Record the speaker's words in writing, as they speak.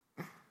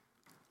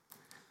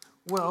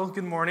Well,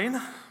 good morning.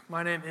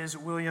 My name is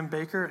William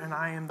Baker, and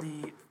I am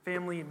the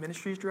Family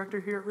Ministries Director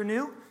here at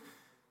Renew.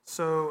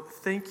 So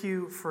thank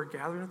you for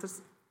gathering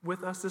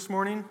with us this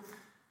morning.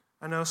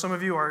 I know some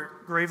of you are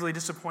gravely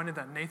disappointed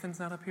that Nathan's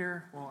not up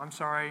here. Well, I'm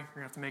sorry. You're going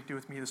to have to make do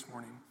with me this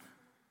morning.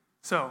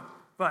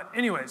 But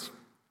anyways,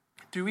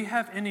 do we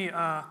have any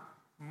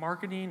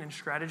marketing and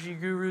strategy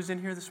gurus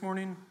in here this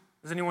morning?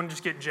 Does anyone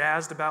just get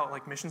jazzed about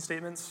like mission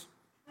statements?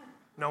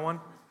 No one?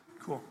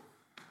 Cool.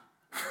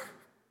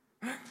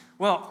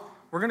 Well,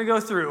 we're going to go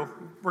through,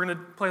 we're going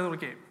to play a little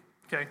game,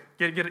 okay?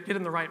 Get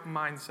in the right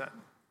mindset.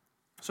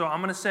 So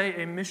I'm going to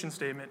say a mission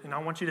statement, and I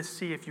want you to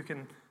see if you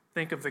can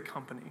think of the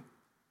company.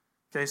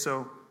 Okay,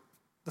 so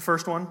the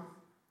first one.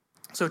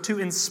 So to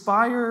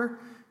inspire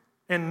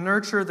and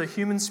nurture the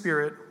human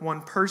spirit,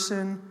 one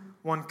person,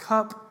 one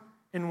cup,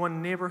 and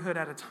one neighborhood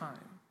at a time.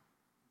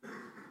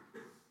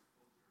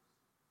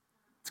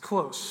 It's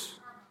close.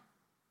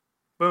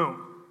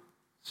 Boom.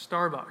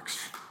 Starbucks.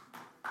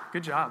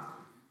 Good job.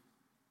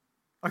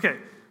 Okay,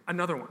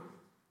 another one.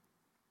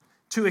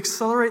 To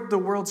accelerate the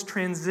world's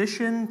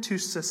transition to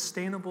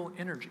sustainable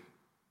energy.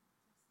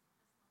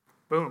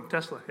 Boom,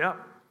 Tesla, yeah.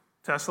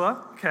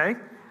 Tesla, okay.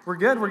 We're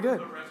good. The rest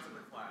of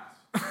the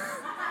class.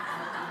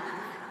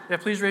 Yeah,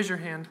 please raise your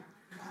hand.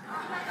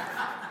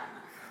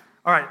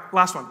 All right,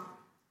 last one.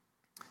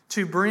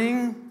 To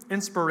bring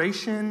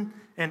inspiration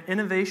and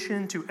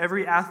innovation to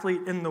every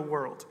athlete in the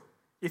world.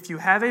 If you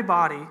have a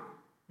body,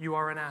 you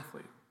are an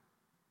athlete.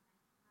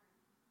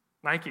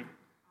 Nike.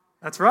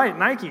 That's right,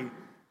 Nike.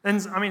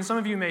 And I mean, some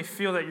of you may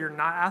feel that you're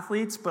not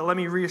athletes, but let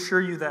me reassure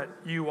you that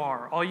you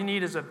are. All you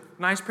need is a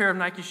nice pair of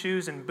Nike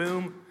shoes, and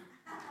boom,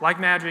 like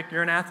magic,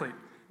 you're an athlete.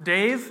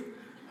 Dave,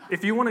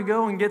 if you want to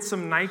go and get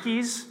some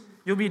Nikes,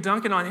 you'll be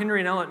dunking on Henry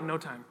and Ellett in no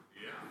time.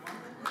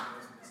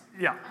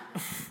 Yeah.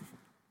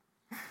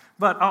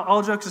 But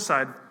all jokes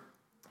aside,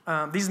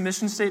 these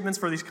mission statements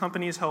for these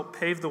companies help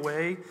pave the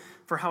way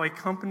for how a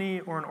company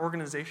or an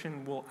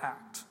organization will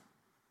act.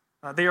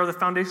 They are the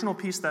foundational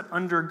piece that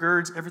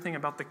undergirds everything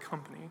about the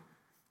company,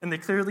 and they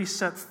clearly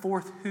set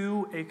forth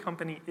who a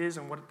company is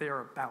and what they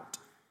are about.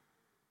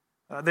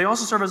 They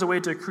also serve as a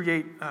way to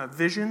create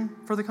vision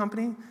for the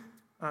company.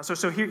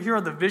 So here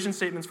are the vision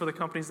statements for the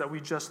companies that we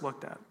just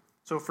looked at.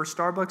 So for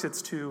Starbucks,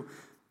 it's to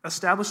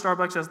establish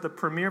Starbucks as the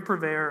premier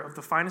purveyor of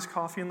the finest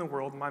coffee in the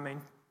world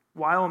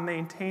while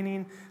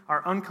maintaining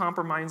our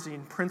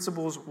uncompromising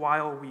principles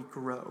while we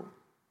grow.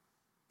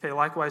 Okay,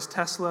 likewise,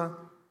 Tesla,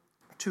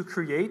 to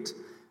create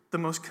the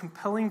most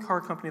compelling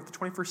car company of the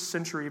 21st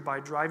century by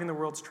driving the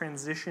world's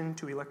transition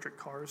to electric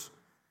cars.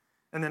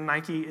 And then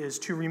Nike is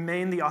to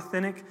remain the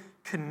authentic,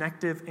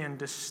 connective, and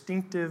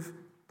distinctive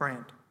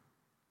brand.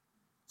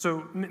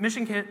 So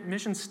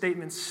mission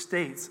statement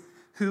states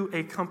who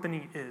a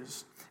company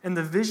is. And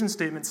the vision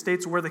statement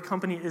states where the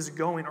company is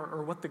going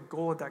or what the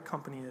goal of that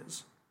company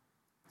is.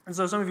 And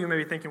so some of you may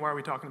be thinking, why are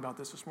we talking about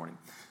this morning?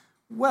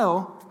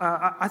 Well,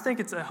 I think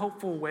it's a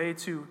helpful way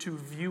to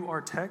view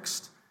our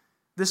text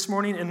this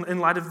morning in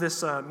light of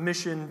this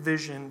mission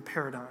vision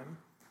paradigm.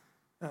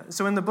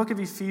 So in the book of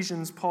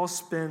Ephesians, Paul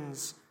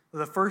spends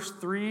the first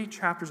 3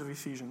 chapters of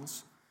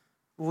Ephesians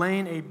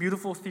laying a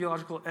beautiful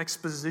theological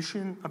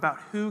exposition about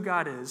who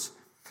God is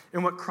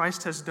and what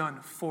Christ has done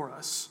for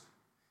us.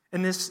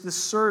 And this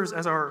serves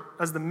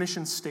as the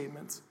mission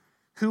statement.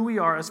 Who we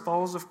are as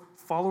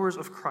followers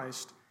of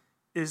Christ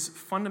is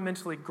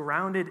fundamentally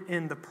grounded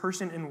in the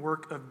person and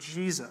work of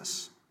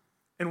Jesus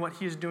and what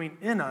he is doing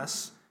in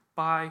us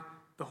by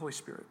the Holy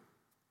Spirit.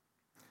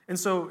 And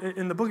so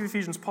in the book of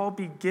Ephesians, Paul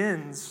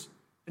begins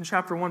in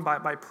chapter 1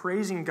 by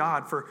praising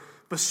God for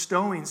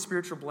bestowing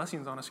spiritual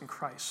blessings on us in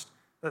Christ.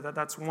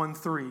 That's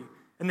 1:3.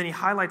 And then he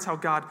highlights how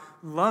God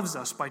loves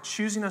us by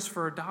choosing us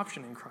for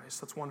adoption in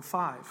Christ. That's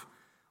 1:5.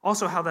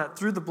 Also how that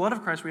through the blood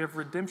of Christ we have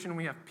redemption,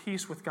 we have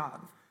peace with God.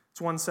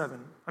 It's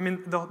 1:7. I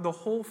mean, the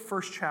whole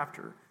first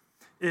chapter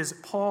is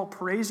Paul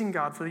praising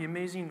God for the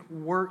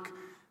amazing work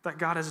that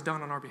God has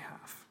done on our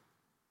behalf.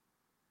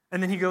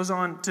 And then he goes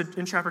on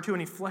in chapter 2,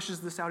 and he fleshes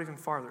this out even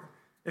farther.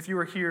 If you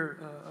were here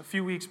a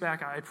few weeks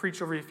back, I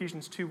preached over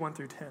Ephesians 2, 1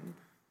 through 10.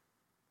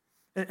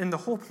 And the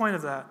whole point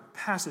of that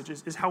passage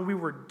is how we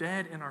were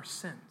dead in our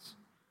sins.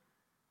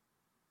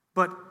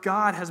 But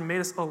God has made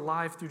us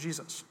alive through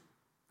Jesus,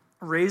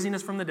 raising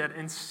us from the dead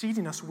and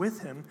seating us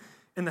with him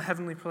in the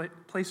heavenly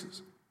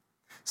places.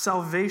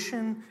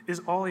 Salvation is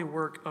all a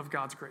work of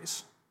God's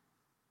grace.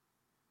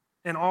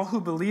 And all who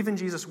believe in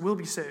Jesus will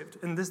be saved.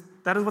 And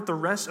that is what the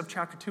rest of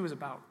chapter 2 is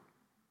about.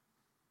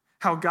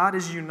 How God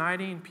is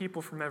uniting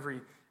people from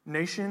every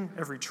nation,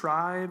 every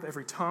tribe,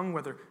 every tongue,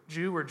 whether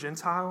Jew or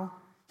Gentile.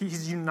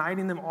 He's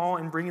uniting them all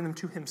and bringing them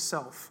to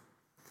himself.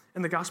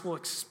 And the gospel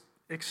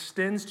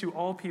extends to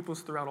all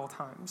peoples throughout all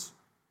times.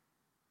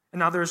 And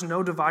now there is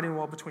no dividing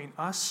wall between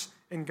us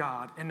and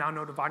God, and now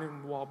no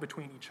dividing wall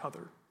between each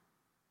other.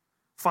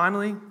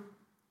 Finally,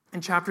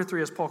 in chapter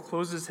 3, as Paul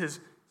closes his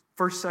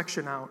first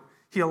section out,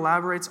 he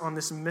elaborates on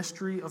this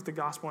mystery of the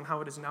gospel and how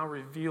it is now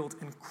revealed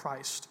in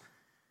Christ,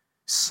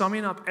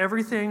 summing up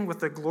everything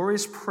with the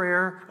glorious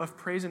prayer of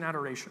praise and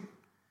adoration.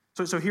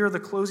 So here are the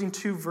closing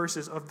two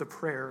verses of the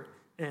prayer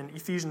in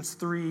Ephesians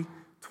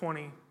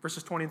 3:20,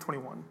 verses 20 and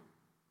 21.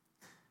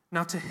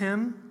 Now to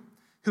him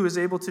who is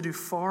able to do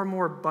far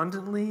more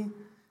abundantly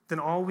than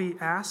all we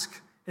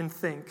ask and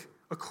think,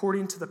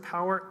 according to the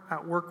power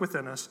at work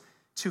within us,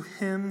 to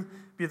him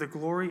be the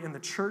glory in the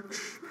church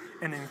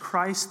and in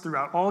Christ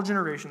throughout all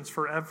generations,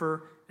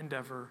 forever and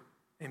ever.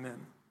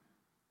 Amen.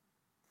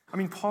 I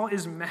mean, Paul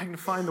is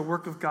magnifying the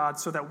work of God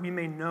so that we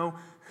may know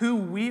who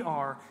we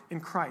are in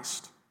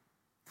Christ.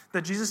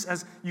 That Jesus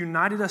has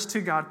united us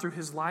to God through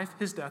his life,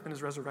 his death, and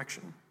his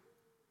resurrection.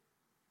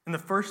 And the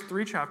first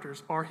 3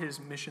 chapters are his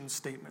mission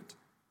statement.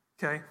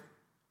 Okay?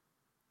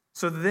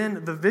 So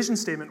then the vision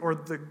statement, or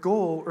the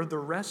goal, or the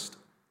rest,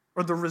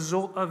 or the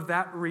result of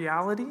that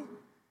reality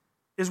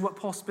is what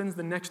Paul spends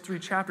the next 3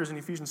 chapters in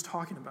Ephesians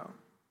talking about.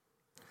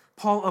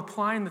 Paul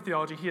applying the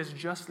theology he has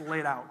just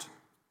laid out.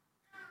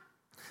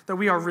 That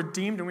we are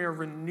redeemed and we are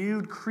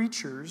renewed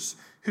creatures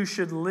who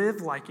should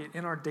live like it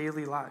in our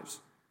daily lives.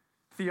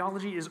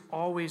 Theology is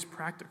always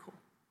practical.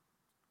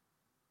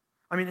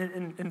 I mean,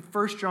 in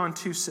 1 John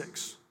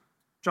 2:6,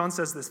 John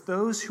says this,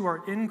 those who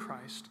are in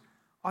Christ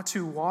ought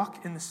to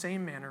walk in the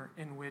same manner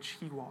in which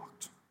he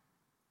walked.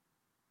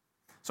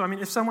 So, I mean,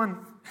 if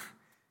someone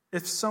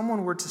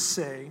were to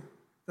say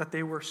that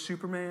they were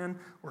Superman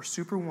or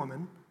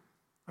Superwoman,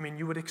 I mean,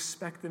 you would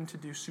expect them to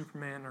do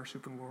Superman or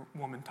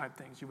Superwoman type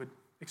things. You would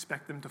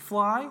expect them to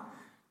fly.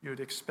 You would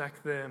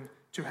expect them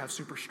to have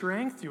super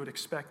strength. You would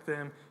expect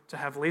them to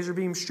have laser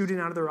beams shooting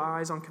out of their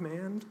eyes on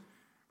command.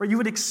 Or you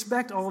would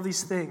expect all of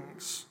these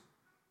things.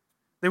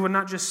 They would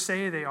not just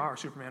say they are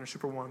Superman or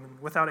Superwoman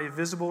without a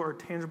visible or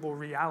tangible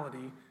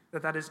reality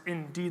that is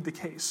indeed the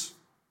case.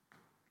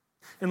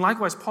 And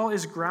likewise, Paul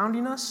is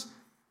grounding us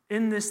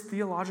in this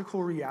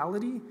theological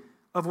reality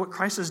of what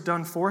Christ has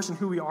done for us and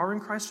who we are in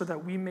Christ so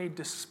that we may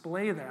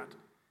display that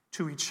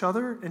to each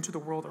other and to the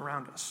world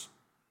around us.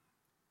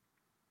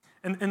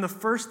 And the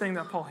first thing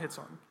that Paul hits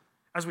on,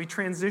 as we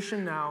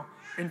transition now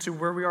into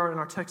where we are in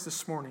our text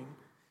this morning,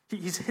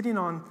 he's hitting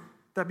on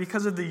that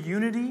because of the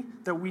unity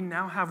that we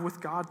now have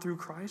with God through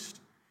Christ,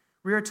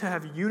 we are to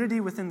have unity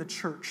within the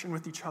church and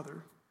with each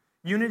other.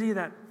 Unity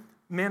that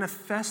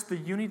manifests the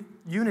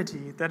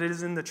unity that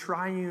is in the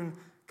triune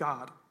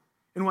God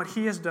and what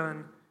he has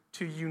done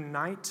to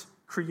unite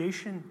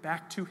creation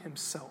back to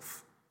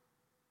himself.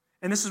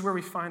 And this is where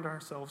we find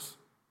ourselves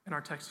in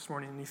our text this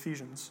morning in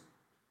Ephesians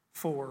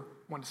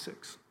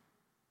 4:1-6.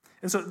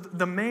 And so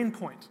the main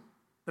point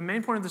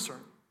of the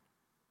sermon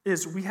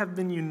is we have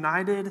been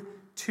united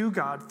to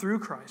God through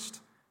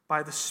Christ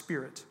by the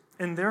Spirit,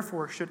 and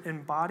therefore should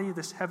embody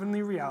this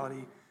heavenly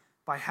reality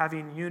by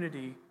having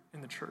unity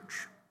in the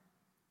church.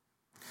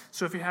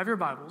 So if you have your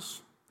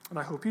Bibles, and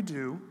I hope you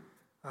do,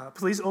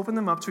 please open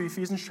them up to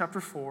Ephesians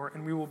chapter 4,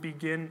 and we will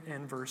begin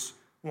in verse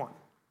 1.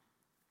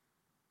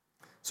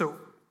 So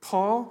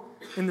Paul,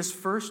 in this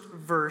first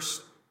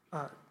verse,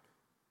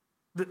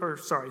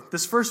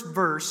 this first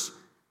verse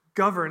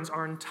governs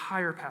our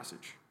entire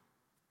passage.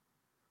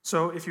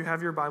 So if you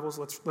have your Bibles,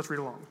 let's read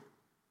along.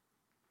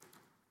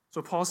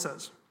 So Paul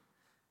says,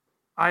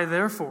 I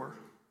therefore,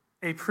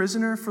 a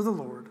prisoner for the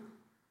Lord,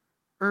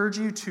 urge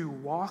you to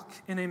walk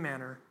in a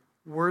manner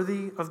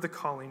worthy of the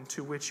calling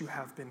to which you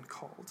have been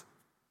called.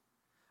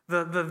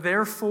 The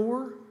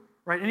therefore,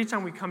 right?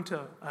 Anytime we come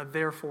to a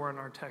therefore in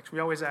our text, we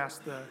always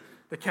ask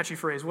the catchy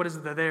phrase, what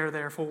is the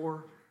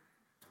therefore?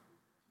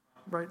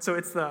 Right? So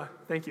it's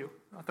thank you.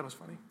 I thought it was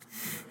funny.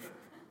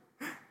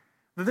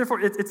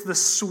 Therefore, it's the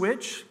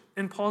switch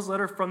in Paul's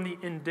letter from the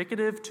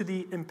indicative to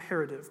the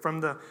imperative,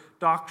 from the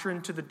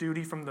doctrine to the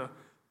duty, from the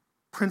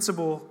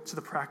principle to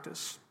the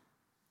practice.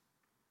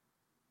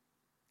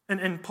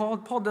 And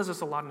Paul does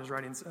this a lot in his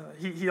writings.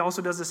 He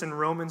also does this in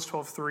Romans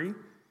 12:3.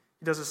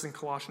 He does this in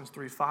Colossians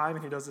 3:5,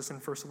 and he does this in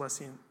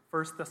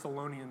 1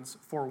 Thessalonians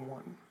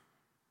 4:1.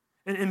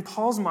 And in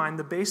Paul's mind,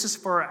 the basis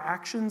for our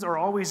actions are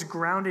always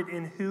grounded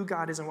in who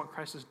God is and what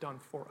Christ has done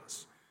for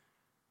us.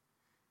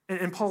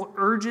 And Paul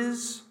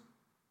urges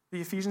the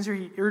Ephesians here,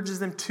 he urges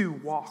them to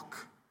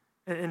walk.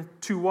 And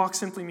to walk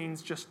simply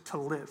means just to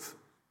live.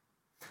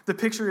 The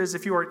picture is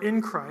if you are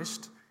in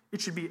Christ, it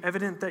should be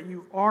evident that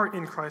you are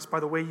in Christ by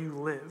the way you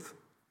live.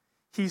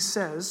 He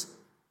says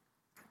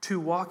to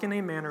walk in a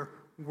manner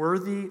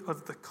worthy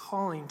of the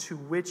calling to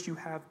which you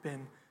have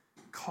been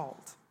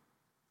called.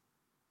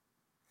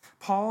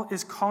 Paul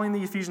is calling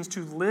the Ephesians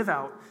to live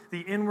out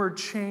the inward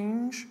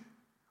change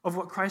of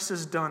what Christ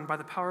has done by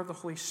the power of the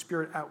Holy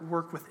Spirit at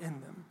work within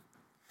them.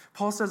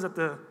 Paul says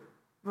that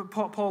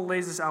Paul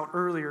lays this out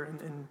earlier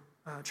in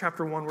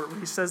chapter 1 where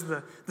he says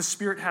the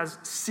Spirit has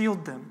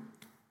sealed them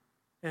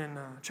in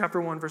chapter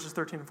 1 verses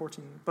 13 and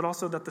 14, but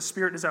also that the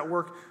Spirit is at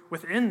work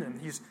within them.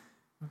 He's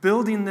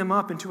building them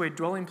up into a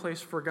dwelling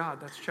place for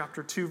God. That's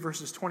chapter 2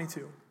 verses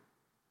 22.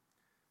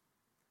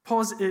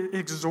 Paul is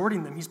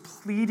exhorting them. He's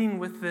pleading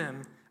with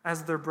them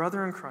as their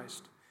brother in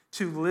Christ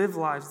to live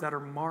lives that are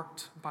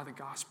marked by the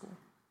gospel.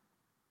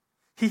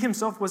 He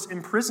himself was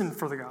imprisoned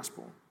for the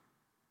gospel.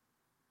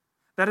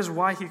 That is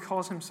why he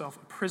calls himself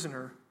a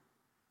prisoner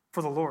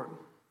for the Lord.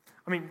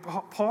 I I mean,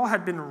 Paul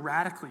had been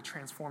radically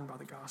transformed by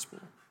the gospel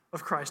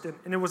of Christ,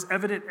 and it was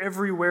evident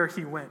everywhere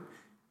he went,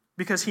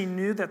 because he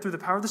knew that through the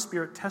power of the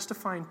Spirit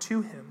testifying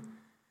to him,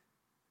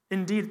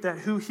 indeed, that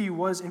who he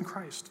was in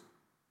Christ,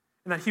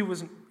 and that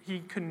he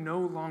could no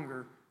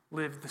longer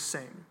live the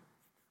same.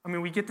 I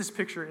mean, we get this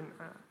picture in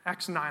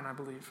Acts 9, I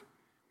believe,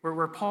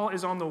 where Paul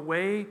is on the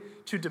way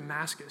to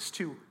Damascus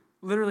to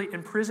literally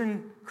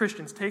imprison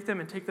Christians, take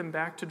them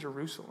back to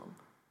Jerusalem,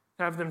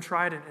 to have them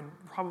tried and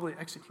probably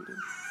executed.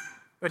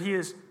 But he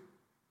is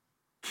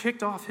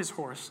kicked off his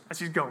horse as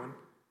he's going.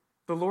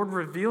 The Lord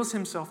reveals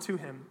himself to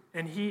him,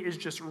 and he is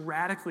just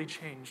radically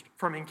changed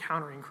from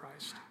encountering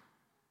Christ.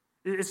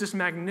 It's this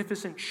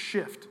magnificent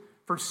shift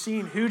from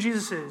seeing who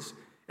Jesus is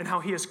and how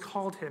he has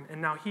called him,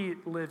 and now he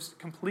lives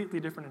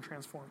completely different and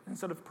transformed.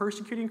 Instead of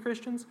persecuting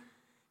Christians,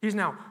 he's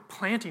now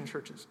planting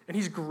churches, and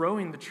he's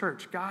growing the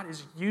church. God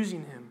is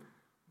using him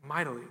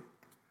mightily.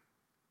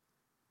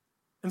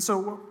 And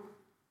so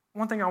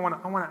one thing I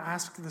want to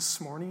ask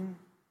this morning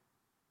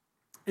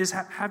is,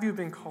 have you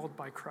been called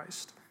by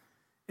Christ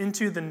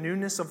into the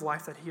newness of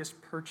life that he has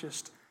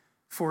purchased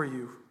for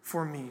you,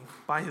 for me,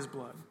 by his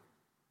blood?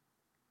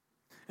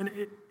 And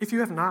if you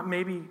have not,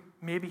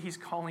 maybe he's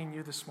calling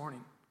you this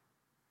morning.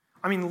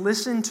 I mean,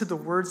 listen to the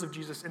words of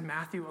Jesus in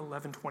Matthew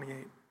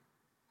 11:28.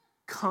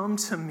 Come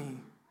to me,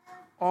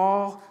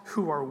 all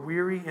who are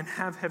weary and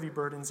have heavy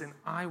burdens, and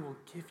I will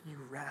give you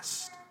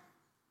rest.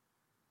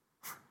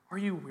 Are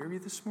you weary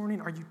this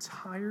morning? Are you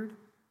tired?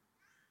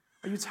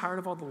 Are you tired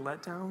of all the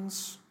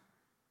letdowns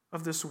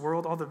of this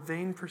world, all the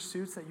vain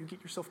pursuits that you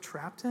get yourself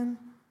trapped in?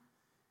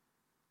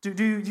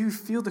 Do you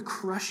feel the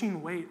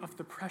crushing weight of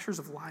the pressures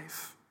of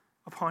life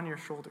upon your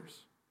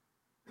shoulders?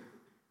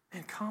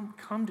 And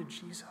come to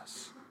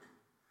Jesus.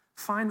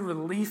 Find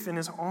relief in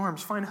his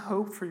arms. Find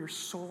hope for your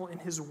soul in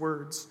his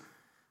words.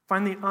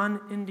 Find the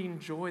unending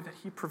joy that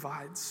he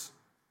provides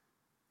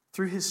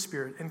through his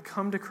Spirit, and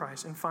come to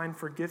Christ and find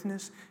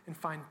forgiveness and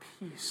find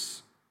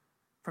peace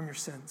from your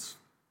sins.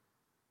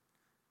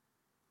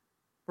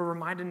 We're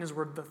reminded in his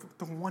word that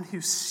the one who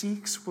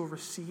seeks will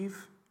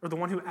receive, or the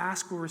one who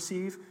asks will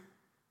receive,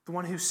 the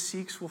one who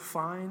seeks will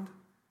find,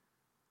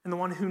 and the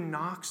one who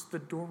knocks, the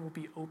door will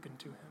be open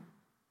to him.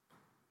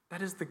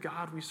 That is the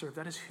God we serve.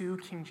 That is who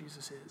King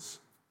Jesus is.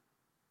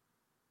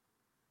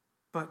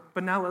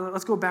 But now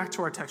let's go back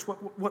to our text.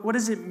 What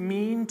does it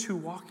mean to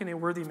walk in a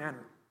worthy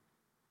manner?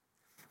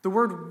 The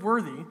word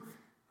worthy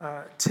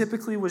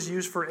typically was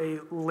used for a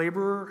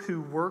laborer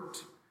who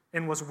worked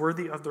and was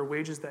worthy of their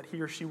wages that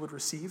he or she would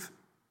receive.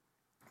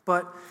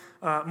 But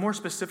more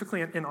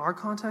specifically in our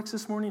context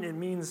this morning, it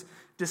means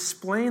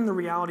displaying the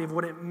reality of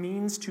what it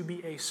means to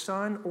be a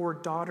son or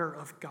daughter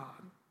of God.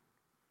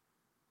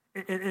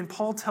 And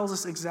Paul tells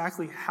us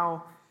exactly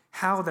how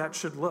that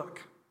should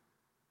look.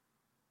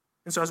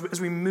 And so as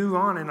we move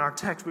on in our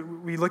text,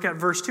 we look at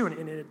verse 2,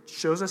 and it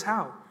shows us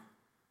how.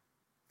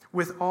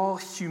 With all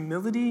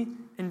humility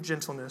and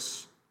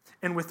gentleness,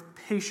 and with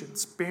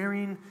patience,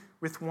 bearing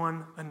with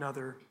one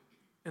another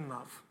in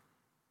love.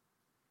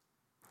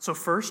 So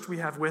first, we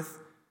have with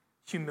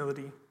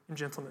humility and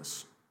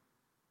gentleness.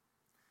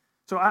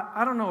 So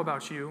I don't know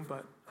about you,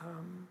 but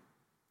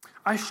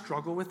I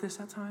struggle with this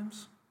at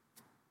times.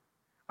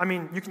 I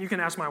mean, you can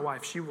ask my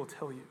wife. She will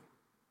tell you.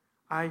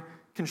 I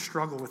can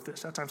struggle with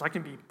this at times. I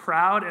can be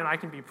proud and I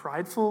can be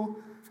prideful.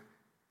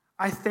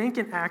 I think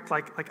and act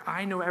like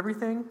I know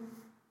everything,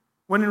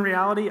 when in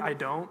reality, I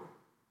don't.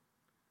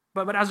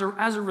 But as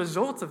a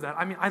result of that,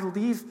 I mean, I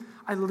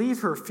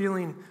leave her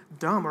feeling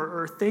dumb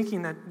or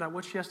thinking that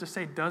what she has to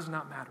say does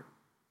not matter.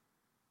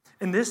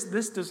 And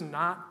this does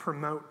not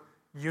promote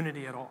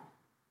unity at all.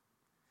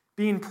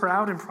 Being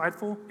proud and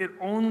prideful, it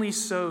only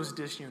sows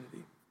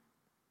disunity.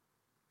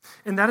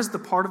 And that is the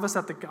part of us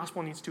that the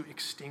gospel needs to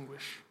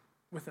extinguish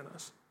within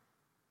us.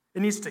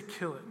 It needs to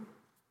kill it.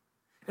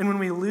 And when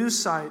we lose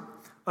sight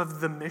of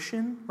the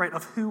mission, right,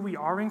 of who we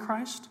are in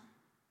Christ,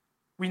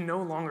 we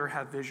no longer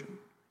have vision.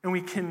 And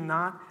we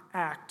cannot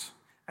act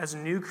as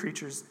new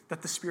creatures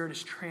that the Spirit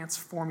is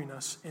transforming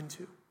us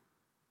into.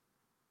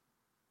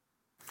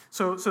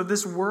 So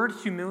this word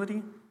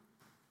humility,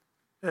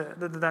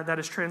 that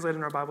is translated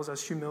in our Bibles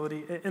as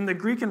humility, in the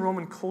Greek and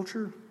Roman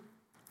culture,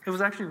 it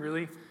was actually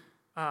really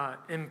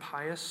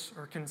impious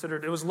or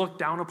considered, it was looked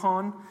down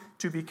upon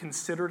to be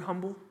considered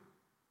humble.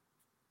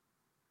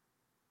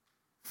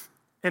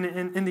 And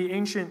in the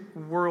ancient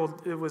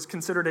world, it was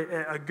considered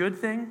a good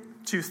thing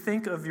to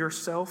think of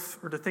yourself,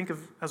 or to think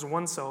of as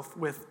oneself,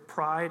 with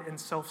pride and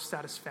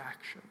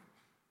self-satisfaction.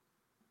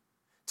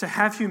 To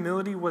have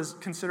humility was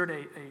considered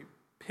a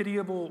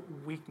pitiable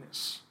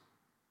weakness.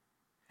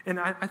 And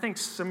I think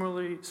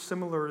similarly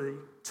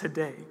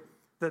today,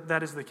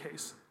 that is the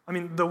case. I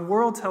mean, the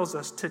world tells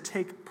us to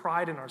take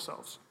pride in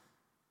ourselves,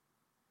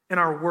 in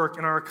our work,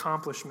 in our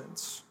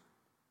accomplishments.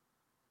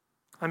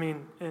 I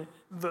mean,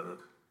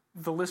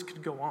 the list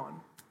could go on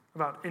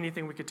about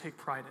anything we could take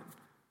pride in.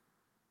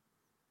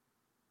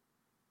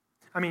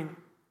 I mean,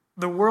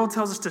 the world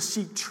tells us to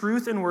seek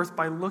truth and worth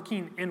by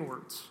looking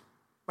inwards,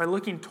 by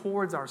looking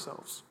towards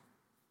ourselves.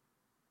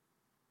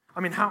 I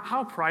mean,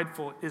 how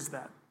prideful is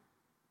that?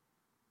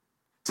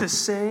 To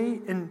say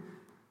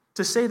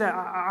that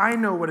I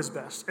know what is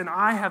best, and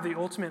I have the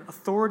ultimate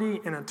authority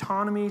and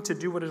autonomy to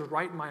do what is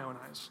right in my own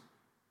eyes.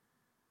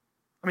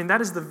 I mean,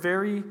 that is the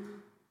very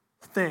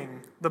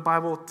thing the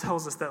Bible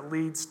tells us that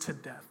leads to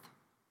death.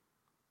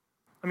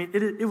 I mean,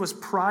 it was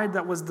pride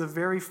that was the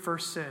very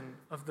first sin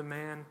of the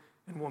man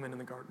and woman in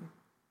the garden.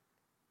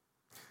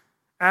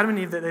 Adam and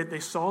Eve, they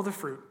saw the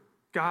fruit.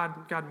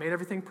 God made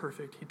everything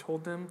perfect. He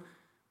told them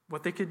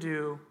what they could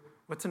do,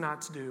 what to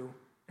not to do,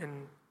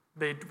 and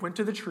they went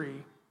to the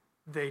tree,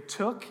 they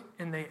took,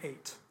 and they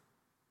ate,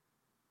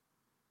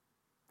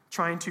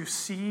 trying to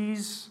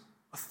seize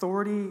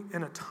authority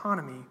and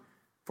autonomy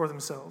for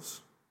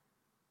themselves,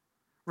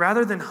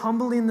 rather than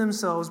humbling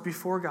themselves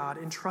before God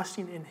and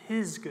trusting in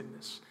His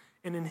goodness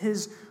and in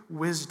His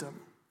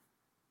wisdom.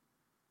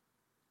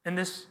 And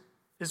this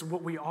is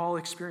what we all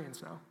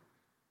experience now.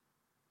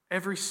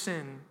 Every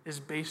sin is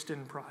based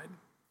in pride.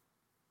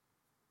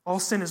 All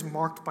sin is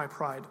marked by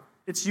pride.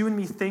 It's you and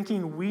me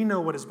thinking we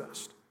know what is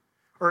best,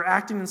 or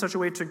acting in such a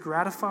way to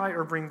gratify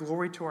or bring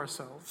glory to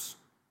ourselves.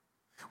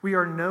 We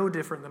are no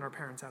different than our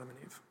parents, Adam and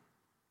Eve.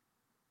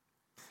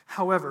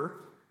 However,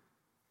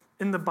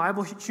 in the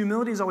Bible,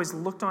 humility is always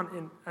looked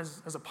on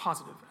as a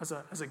positive,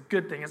 as a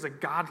good thing, as a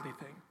godly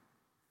thing.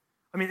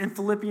 I mean, in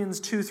Philippians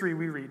 2:3,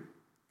 we read,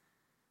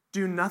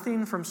 "Do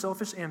nothing from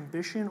selfish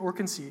ambition or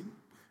conceit.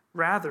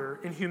 Rather,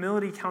 in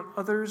humility, count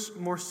others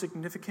more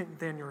significant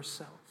than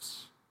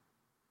yourselves."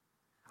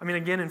 I mean,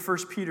 again, in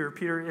 1 Peter,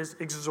 Peter is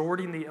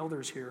exhorting the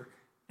elders here,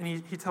 and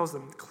he tells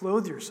them,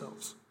 "Clothe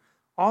yourselves,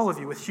 all of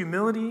you, with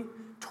humility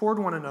toward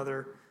one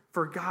another,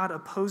 for God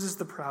opposes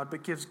the proud,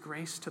 but gives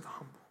grace to the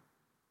humble."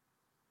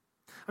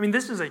 I mean,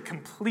 this is a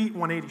complete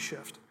 180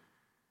 shift.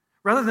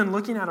 Rather than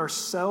looking at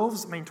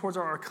ourselves, towards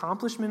our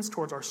accomplishments,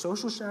 towards our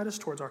social status,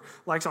 towards our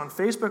likes on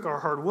Facebook, our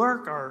hard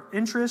work, our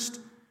interest,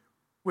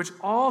 which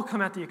all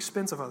come at the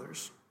expense of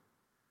others,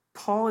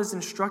 Paul is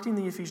instructing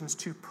the Ephesians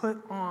to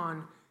put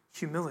on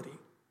humility.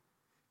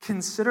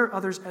 Consider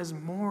others as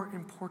more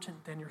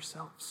important than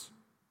yourselves.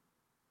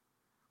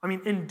 I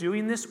mean, in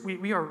doing this,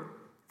 we are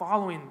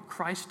following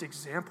Christ's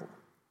example.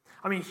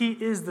 I mean, he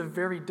is the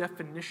very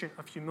definition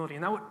of humility.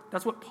 And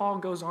that's what Paul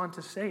goes on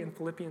to say in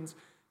Philippians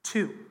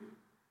 2,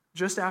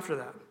 just after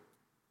that.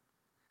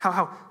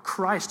 How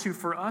Christ, who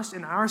for us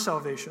in our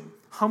salvation,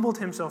 humbled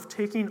himself,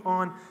 taking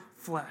on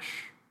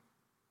flesh.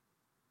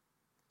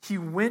 He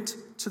went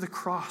to the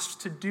cross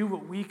to do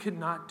what we could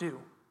not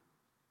do.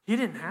 He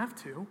didn't have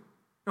to.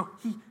 No,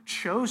 he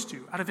chose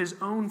to, out of his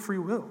own free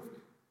will.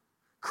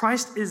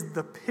 Christ is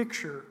the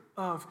picture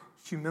of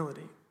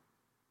humility.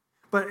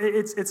 But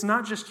it's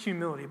not just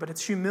humility, but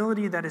it's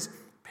humility that is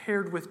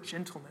paired with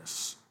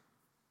gentleness.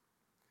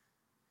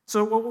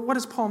 So what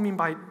does Paul mean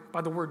by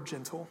the word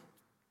gentle?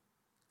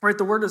 Right,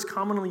 the word is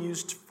commonly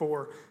used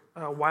for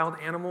wild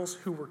animals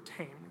who were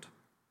tamed.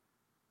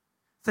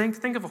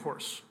 Think of a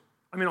horse.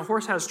 I mean, a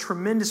horse has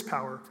tremendous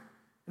power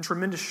and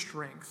tremendous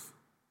strength.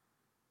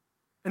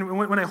 And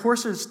when a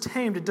horse is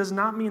tamed, it does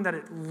not mean that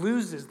it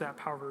loses that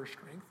power or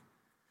strength,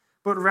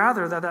 but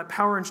rather that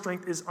power and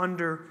strength is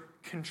under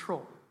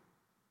control.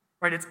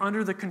 Right? It's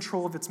under the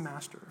control of its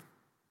master.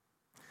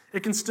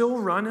 It can still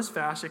run as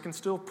fast, it can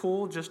still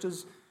pull just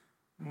as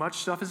much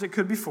stuff as it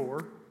could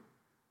before,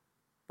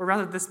 but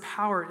rather this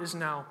power is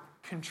now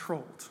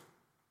controlled.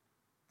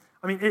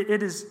 I mean,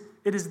 it is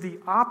the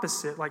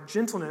opposite, like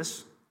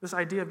gentleness, this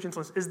idea of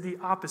gentleness is the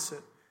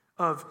opposite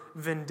of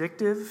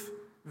vindictive,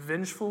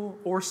 vengeful,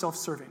 or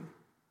self-serving.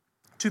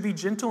 To be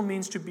gentle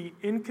means to be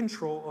in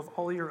control of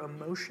all your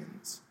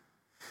emotions,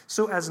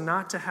 so as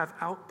not to have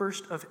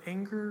outbursts of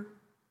anger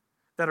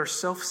that are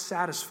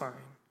self-satisfying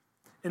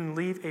and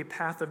leave a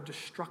path of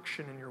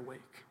destruction in your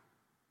wake.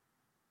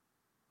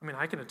 I mean,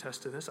 I can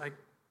attest to this.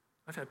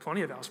 I've had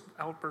plenty of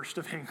outbursts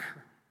of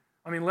anger.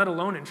 I mean, let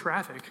alone in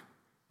traffic.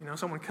 You know,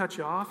 someone cuts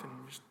you off and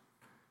you just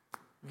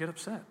get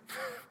upset.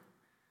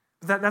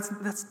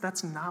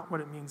 That's not what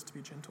it means to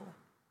be gentle.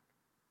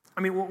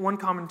 I mean, one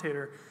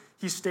commentator,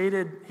 he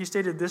stated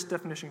this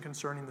definition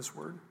concerning this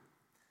word.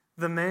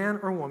 The man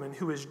or woman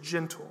who is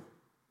gentle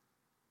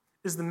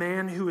is the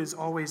man who is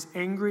always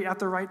angry at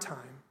the right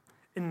time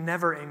and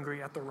never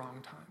angry at the wrong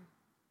time.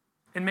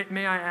 And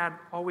may I add,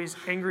 always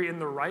angry in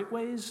the right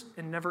ways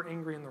and never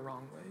angry in the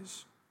wrong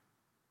ways.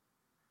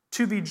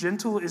 To be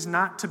gentle is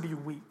not to be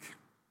weak.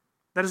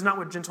 That is not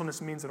what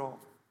gentleness means at all.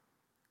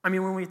 I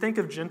mean, when we think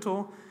of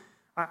gentle,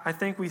 I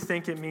think we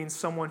think it means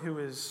someone who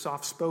is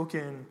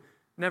soft-spoken,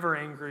 never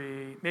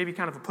angry, maybe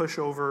kind of a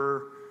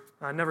pushover,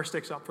 never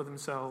sticks up for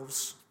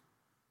themselves.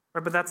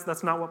 Right? But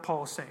that's not what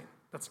Paul is saying.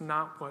 That's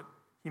not what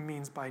he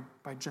means by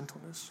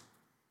gentleness.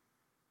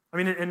 I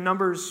mean, in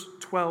Numbers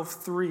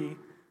 12:3,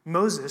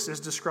 Moses is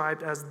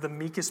described as the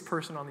meekest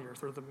person on the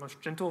earth, or the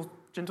most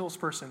gentlest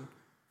person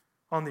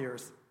on the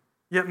earth.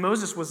 Yet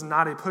Moses was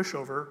not a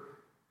pushover,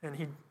 and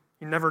he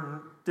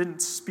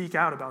didn't speak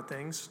out about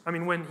things. I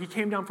mean, when he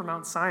came down from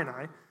Mount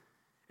Sinai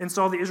and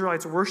saw the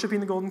Israelites worshiping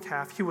the golden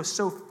calf, he was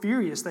so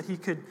furious that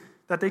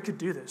they could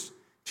do this.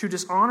 to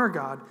dishonor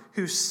God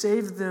who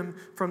saved them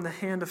from the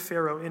hand of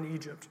Pharaoh in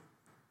Egypt,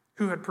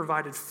 who had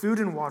provided food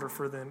and water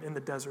for them in the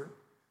desert.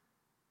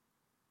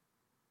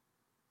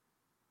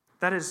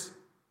 That is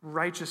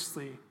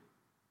righteously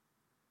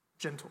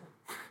gentle.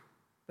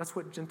 That's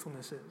what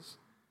gentleness is.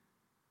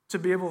 To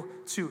be able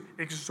to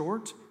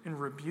exhort and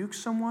rebuke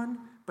someone,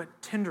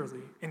 but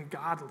tenderly and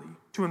godly,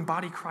 to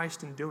embody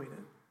Christ in doing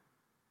it.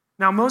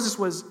 Now, Moses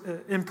was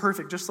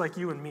imperfect, just like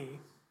you and me,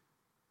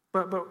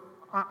 but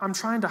I'm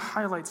trying to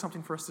highlight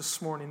something for us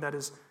this morning that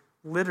is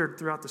littered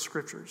throughout the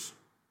Scriptures.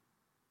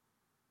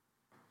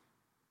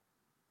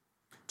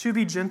 To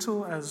be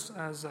gentle, as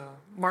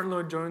Martin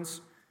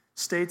Lloyd-Jones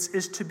states,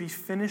 is to be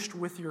finished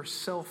with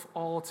yourself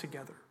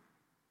altogether.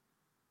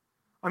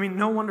 I mean,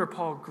 no wonder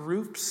Paul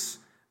groups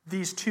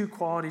these two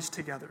qualities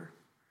together.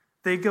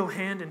 They go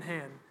hand in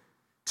hand.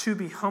 To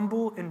be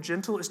humble and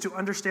gentle is to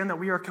understand that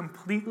we are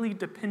completely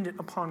dependent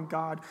upon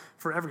God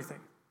for everything.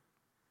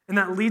 And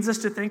that leads us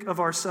to think of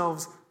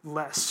ourselves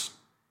less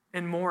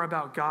and more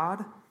about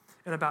God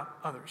and about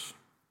others.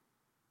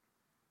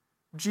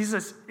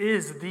 Jesus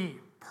is the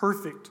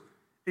perfect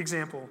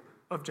example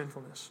of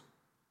gentleness.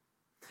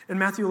 In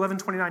Matthew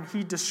 11:29,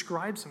 he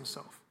describes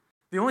himself.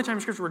 The only time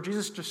in Scripture where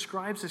Jesus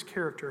describes his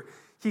character,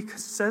 he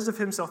says of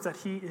himself that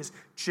he is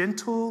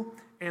gentle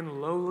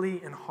and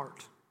lowly in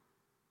heart.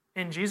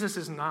 And Jesus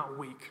is not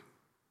weak.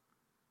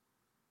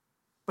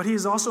 But he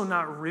is also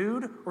not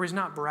rude or he's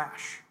not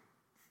brash.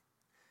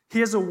 He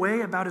has a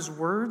way about his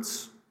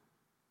words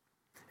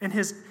and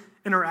his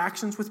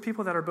interactions with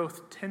people that are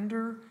both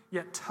tender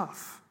yet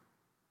tough.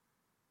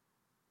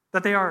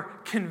 That they are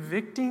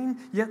convicting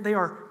yet they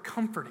are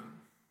comforting.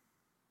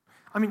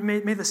 I mean,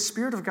 may the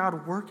Spirit of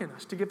God work in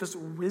us to give us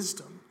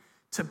wisdom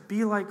to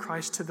be like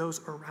Christ to those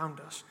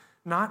around us.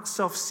 Not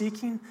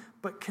self-seeking,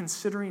 but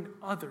considering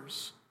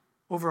others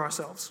over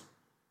ourselves.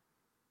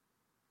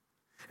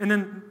 And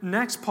then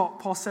next,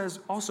 Paul says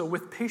also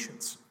with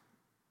patience.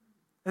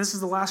 And this is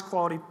the last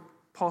quality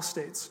Paul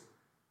states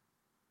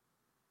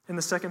in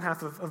the second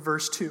half of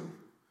verse 2.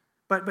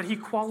 But he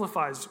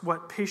qualifies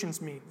what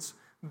patience means.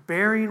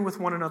 Bearing with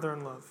one another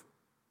in love.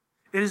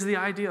 It is the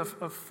idea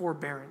of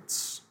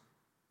forbearance.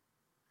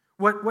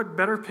 What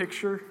better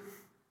picture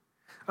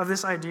of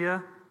this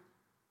idea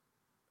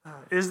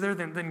is there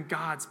than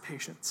God's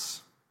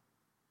patience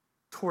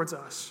towards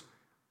us?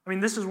 I mean,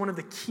 this is one of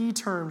the key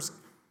terms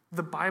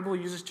the Bible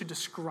uses to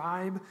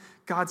describe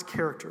God's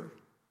character.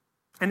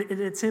 And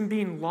it's him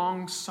being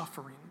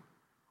long-suffering,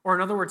 or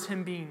in other words,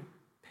 him being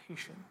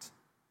patient.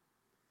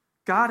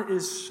 God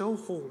is so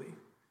holy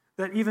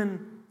that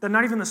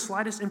not even the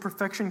slightest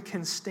imperfection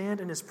can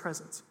stand in his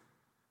presence.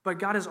 But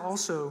God is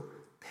also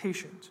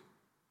patient.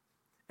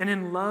 And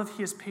in love,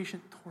 he is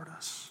patient toward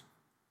us.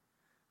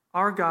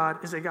 Our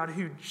God is a God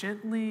who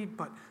gently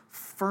but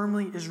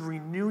firmly is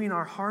renewing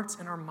our hearts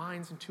and our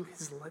minds into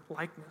his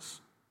likeness.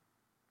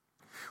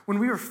 When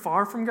we were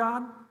far from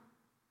God,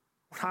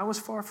 when I was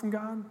far from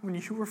God, when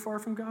you were far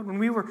from God, when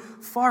we were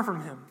far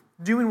from him,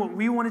 doing what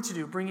we wanted to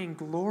do, bringing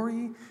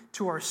glory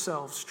to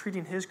ourselves,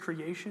 treating his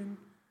creation,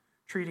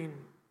 treating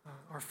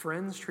our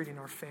friends, treating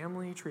our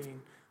family,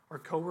 treating our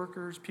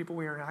coworkers, people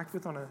we interact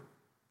with on a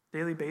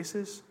daily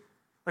basis.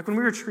 Like when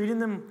we were treating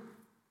them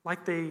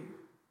like they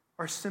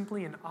are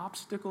simply an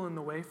obstacle in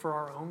the way for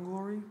our own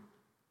glory.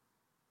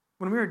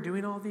 When we were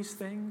doing all these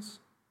things,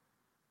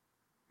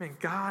 man,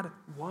 God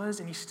was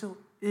and he still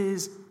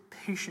is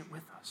patient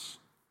with us.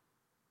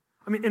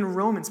 I mean, in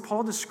Romans,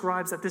 Paul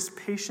describes that this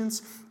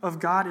patience of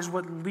God is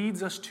what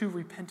leads us to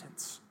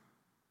repentance.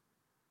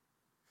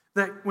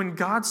 That when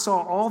God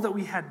saw all that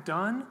we had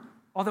done,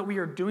 all that we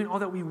are doing, all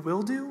that we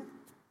will do,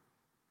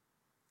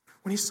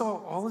 when he saw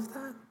all of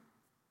that,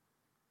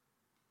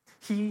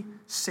 he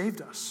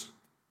saved us.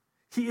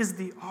 He is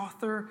the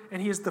author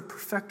and he is the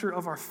perfecter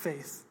of our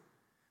faith.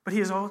 But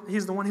he is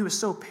the one who is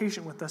so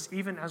patient with us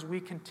even as we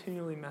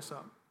continually mess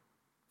up.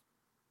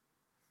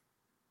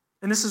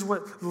 And this is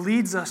what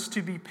leads us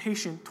to be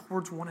patient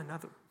towards one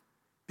another,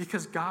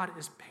 because God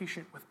is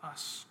patient with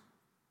us.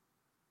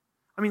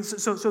 I mean,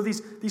 so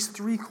these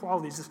three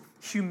qualities, this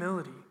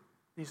humility,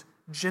 these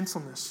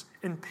gentleness,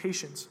 and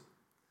patience,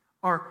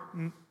 are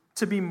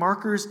to be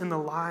markers in the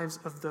lives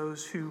of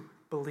those who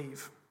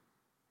believe,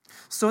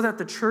 so that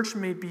the church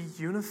may be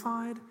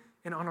unified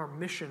and on our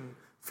mission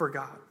for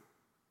God.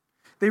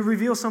 They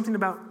reveal something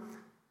about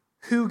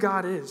who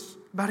God is,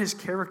 about his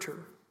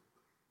character.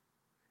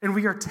 And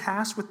we are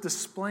tasked with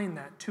displaying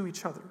that to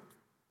each other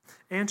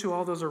and to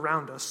all those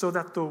around us so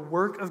that the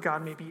work of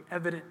God may be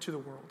evident to the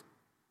world.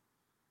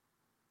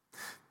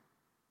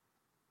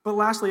 But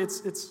lastly,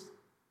 it's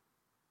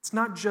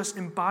not just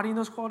embodying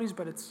those qualities,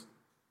 but it's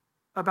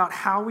about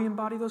how we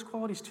embody those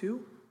qualities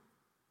too.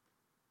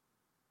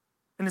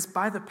 And it's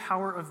by the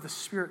power of the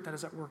Spirit that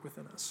is at work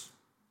within us.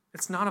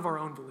 It's not of our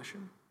own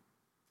volition.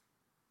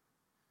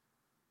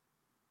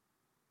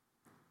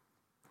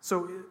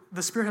 So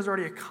the Spirit has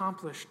already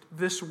accomplished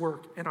this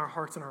work in our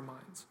hearts and our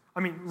minds. I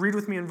mean, read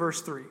with me in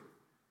verse 3.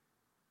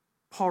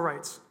 Paul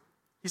writes,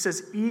 he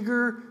says,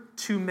 eager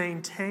to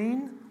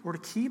maintain or to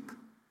keep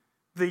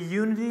the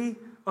unity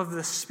of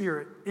the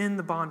Spirit in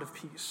the bond of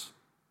peace.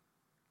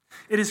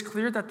 It is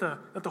clear that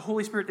the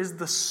Holy Spirit is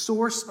the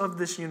source of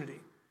this unity.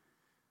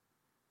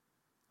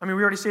 I mean,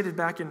 we already stated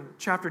back in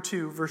chapter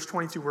 2, verse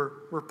 22,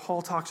 where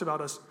Paul talks about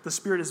us, the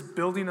Spirit is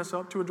building us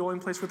up to a dwelling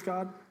place with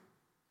God.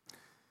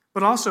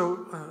 But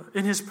also,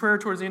 in his prayer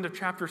towards the end of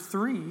chapter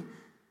 3,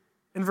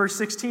 in verse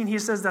 16, he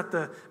says that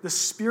the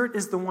Spirit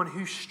is the one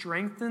who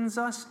strengthens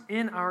us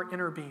in our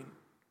inner being.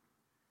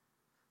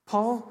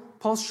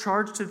 Paul's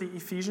charge to the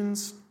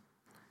Ephesians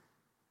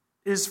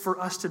is for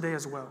us today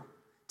as well,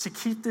 to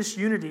keep this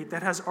unity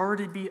that has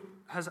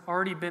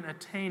already been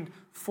attained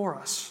for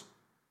us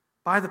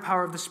by the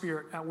power of the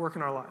Spirit at work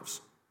in our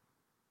lives.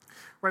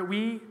 Right?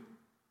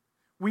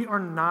 We are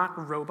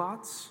not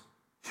robots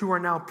who are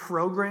now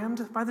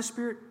programmed by the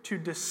Spirit to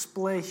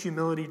display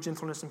humility,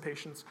 gentleness, and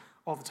patience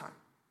all the time.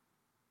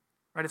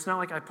 Right? It's not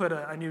like I put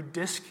a new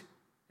disc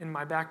in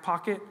my back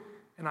pocket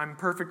and I'm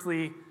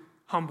perfectly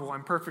humble,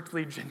 I'm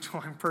perfectly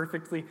gentle, I'm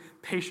perfectly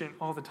patient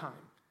all the time.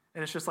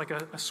 And it's just like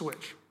a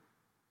switch.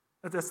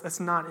 That's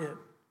not it.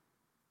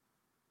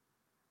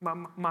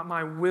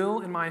 My will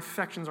and my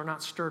affections are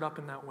not stirred up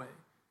in that way.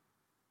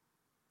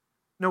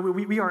 No,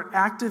 we are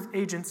active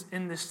agents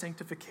in this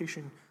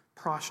sanctification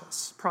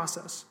process.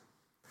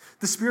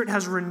 The Spirit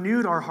has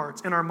renewed our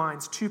hearts and our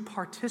minds to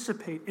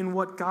participate in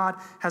what God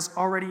has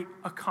already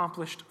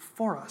accomplished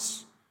for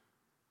us.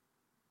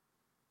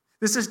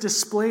 This is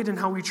displayed in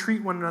how we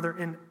treat one another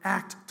and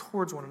act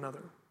towards one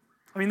another.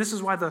 I mean, this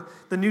is why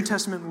the New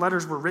Testament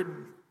letters were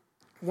written.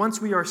 Once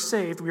we are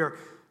saved, we are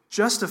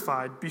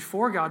justified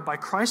before God by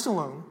Christ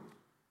alone.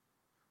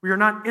 We are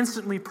not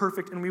instantly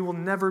perfect, and we will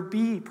never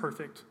be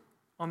perfect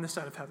on this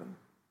side of heaven.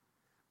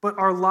 But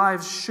our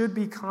lives should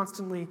be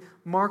constantly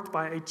marked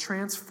by a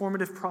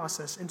transformative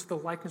process into the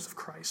likeness of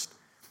Christ,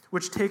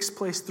 which takes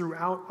place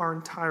throughout our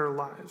entire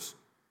lives.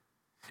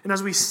 And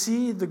as we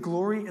see the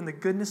glory and the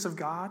goodness of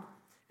God,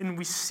 and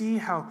we see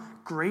how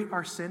great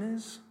our sin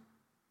is,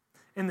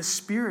 and the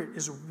Spirit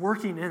is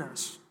working in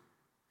us,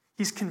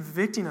 He's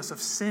convicting us of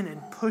sin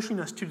and pushing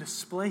us to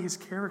display His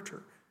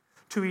character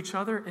to each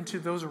other and to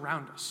those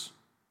around us.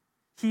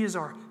 He is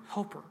our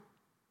helper.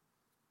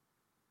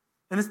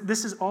 And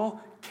this is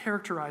all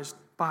characterized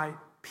by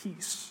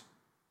peace.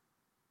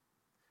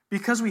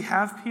 Because we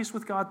have peace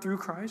with God through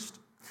Christ,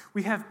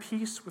 we have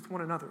peace with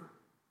one another,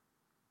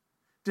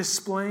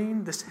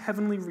 displaying this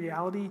heavenly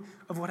reality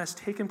of what has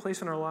taken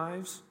place in our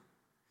lives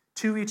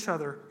to each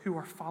other who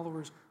are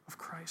followers of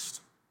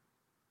Christ.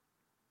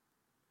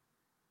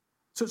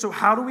 So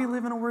how do we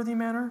live in a worthy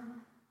manner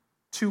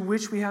to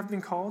which we have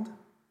been called?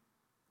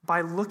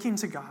 By looking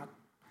to God,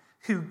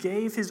 who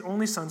gave His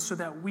only Son so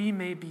that we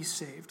may be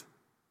saved,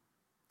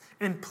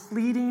 and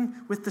pleading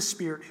with the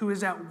Spirit who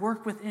is at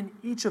work within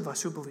each of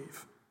us who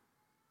believe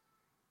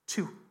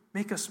to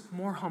make us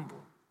more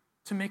humble,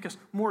 to make us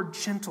more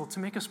gentle, to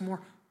make us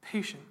more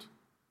patient,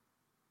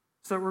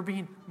 so that we're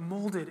being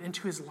molded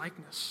into His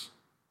likeness.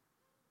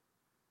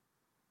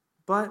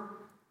 But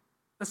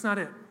that's not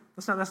it.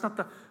 That's not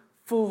the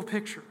full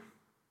picture.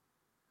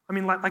 I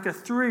mean, like a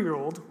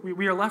 3-year-old,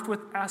 we are left with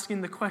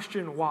asking the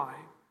question, why?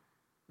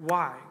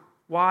 Why?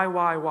 Why?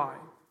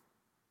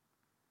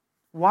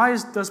 Why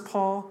does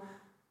Paul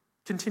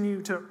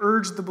continue to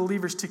urge the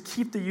believers to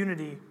keep the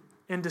unity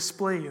and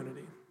display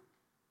unity?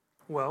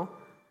 Well,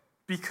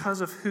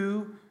 because of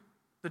who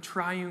the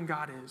triune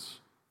God is.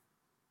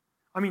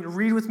 I mean,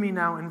 read with me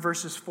now in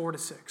verses 4 to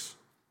 6.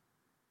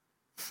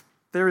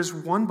 There is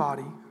one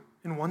body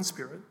and one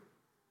Spirit,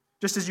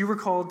 just as you were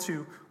called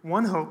to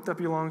one hope that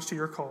belongs to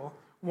your call,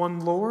 one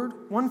Lord,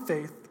 one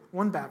faith,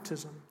 one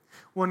baptism,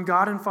 one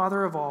God and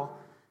Father of all,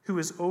 who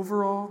is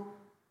over all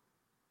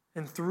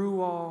and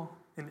through all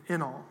and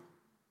in all.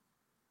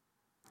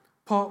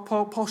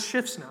 Paul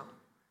shifts now.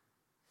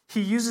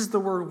 He uses the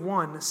word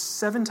one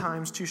 7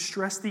 times to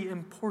stress the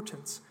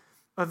importance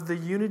of the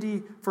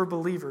unity for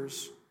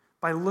believers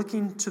by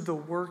looking to the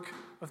work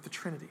of the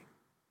Trinity.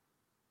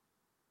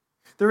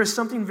 There is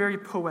something very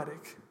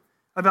poetic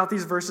about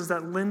these verses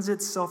that lends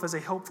itself as a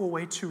helpful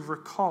way to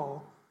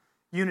recall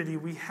unity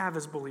we have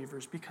as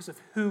believers because of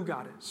who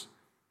God is.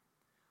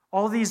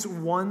 All these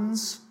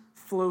ones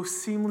flow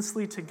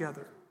seamlessly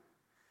together,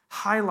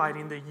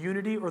 highlighting the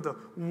unity or the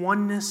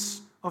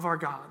oneness of our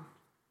God.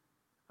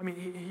 I mean,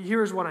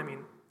 here's what I mean.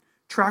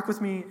 Track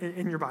with me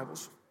in your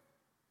Bibles.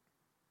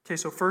 Okay,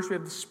 so first we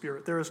have the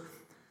Spirit. There is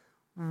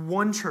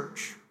one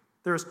church.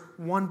 There is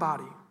one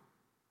body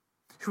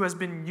who has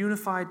been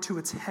unified to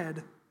its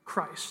head,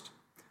 Christ,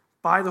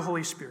 by the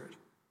Holy Spirit.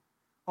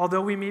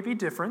 Although we may be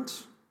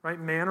different, right,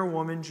 man or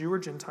woman, Jew or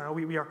Gentile,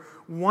 we are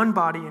one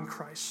body in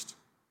Christ.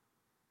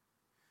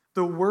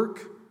 The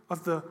work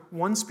of the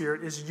one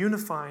Spirit is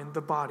unifying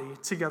the body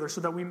together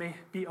so that we may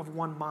be of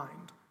one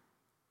mind.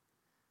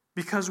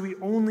 Because we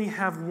only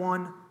have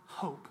one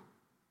hope,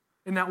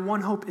 and that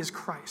one hope is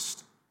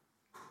Christ.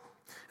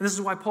 And this is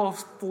why Paul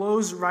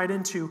flows right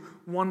into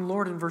one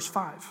Lord in verse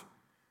 5,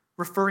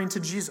 referring to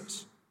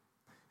Jesus,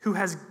 who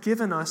has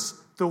given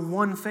us the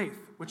one faith,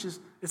 which is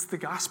it's the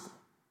gospel.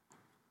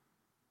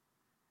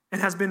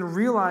 and has been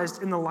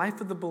realized in the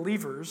life of the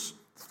believers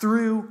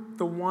through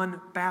the one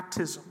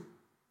baptism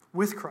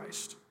with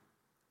Christ.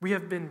 We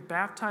have been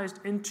baptized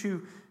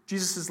into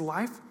Jesus'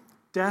 life,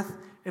 death,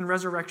 and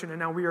resurrection, and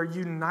now we are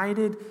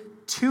united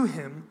to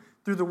him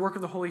through the work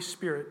of the Holy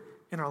Spirit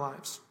in our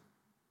lives.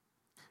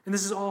 And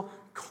this is all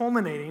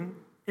culminating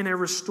in a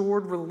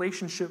restored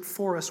relationship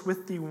for us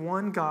with the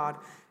one God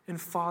and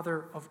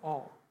Father of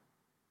all,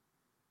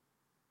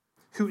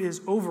 who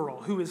is over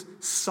all, who is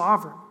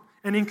sovereign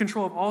and in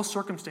control of all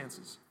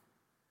circumstances.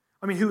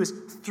 Who is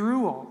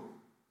through all,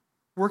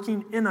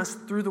 working in us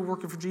through the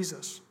work of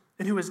Jesus,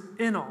 and who is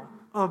in all,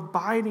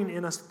 abiding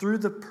in us through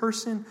the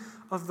person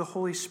of the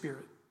Holy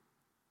Spirit.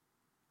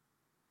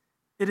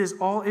 It is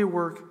all a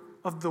work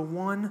of the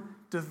one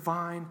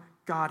divine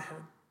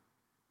Godhead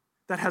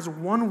that has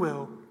one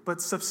will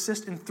but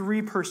subsists in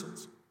three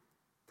persons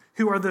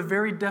who are the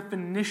very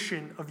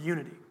definition of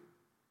unity.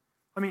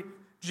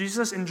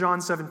 Jesus in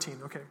John 17,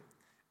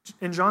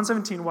 In John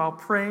 17, while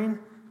praying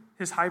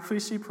his high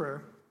priestly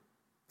prayer,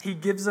 he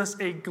gives us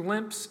a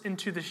glimpse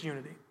into this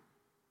unity.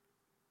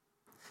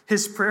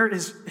 His prayer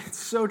it's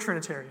so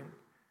Trinitarian.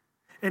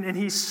 And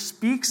he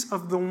speaks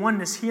of the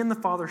oneness he and the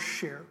Father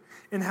share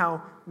and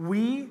how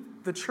we,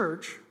 the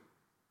church,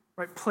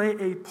 play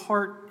a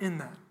part in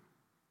that.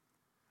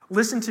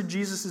 Listen to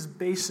Jesus'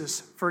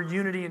 basis for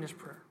unity in his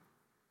prayer.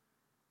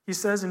 He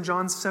says in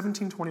John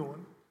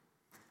 17:21,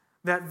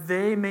 that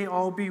they may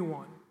all be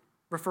one,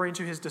 referring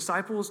to his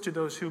disciples, to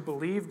those who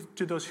believed,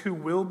 to those who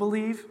will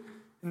believe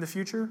in the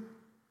future,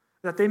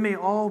 that they may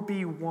all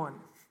be one,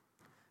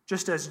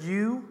 just as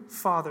you,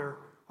 Father,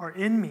 are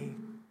in me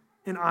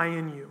and I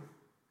in you,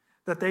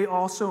 that they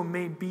also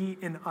may be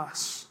in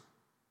us,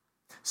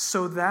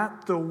 so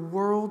that the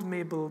world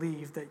may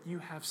believe that you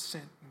have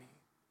sent me.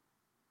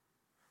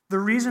 The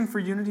reason for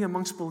unity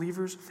amongst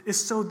believers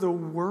is so the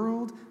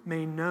world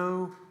may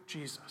know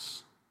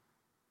Jesus.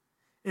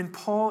 And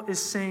Paul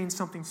is saying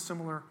something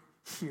similar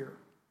here.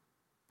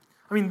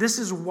 This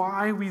is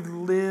why we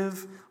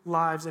live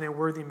lives in a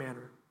worthy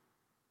manner.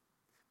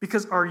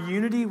 Because our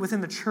unity within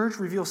the church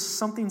reveals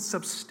something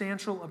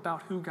substantial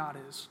about who God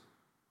is.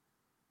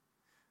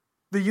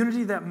 The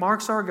unity that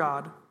marks our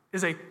God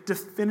is a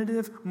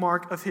definitive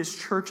mark of his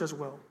church as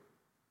well.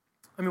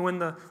 When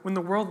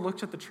the world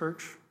looks at the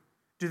church,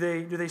 do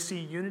they see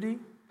unity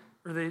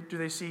or do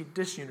they see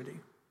disunity?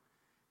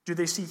 Do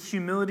they see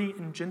humility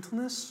and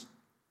gentleness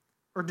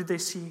or do they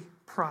see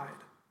pride?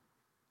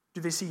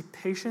 Do they see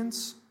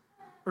patience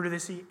or do they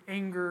see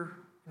anger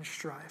and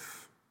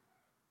strife?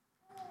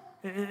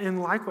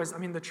 And likewise,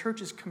 the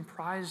church is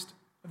comprised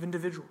of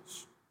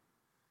individuals.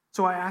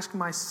 So I ask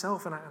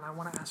myself, and I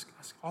want to ask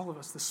all of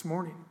us this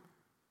morning,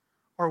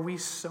 are we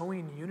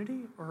sowing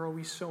unity or are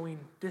we sowing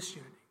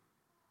disunity?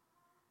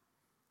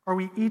 Are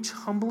we each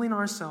humbling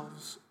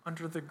ourselves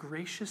under the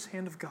gracious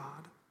hand of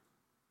God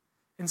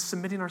and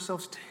submitting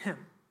ourselves to him?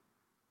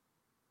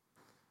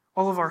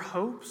 All of our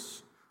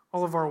hopes,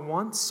 all of our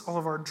wants, all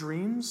of our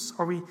dreams,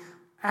 are we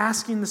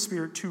asking the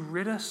Spirit to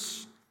rid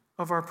us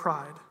of our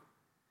pride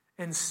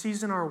and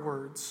season our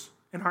words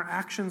and our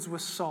actions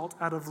with salt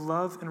out of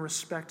love and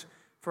respect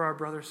for our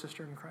brother,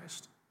 sister in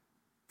Christ,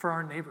 for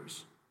our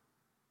neighbors?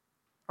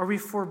 Are we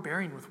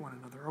forbearing with one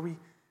another? Are we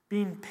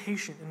being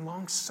patient and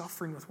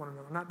long-suffering with one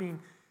another, not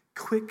being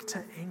quick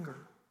to anger,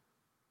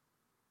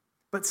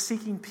 but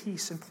seeking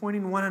peace and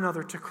pointing one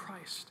another to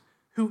Christ,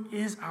 who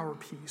is our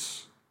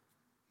peace?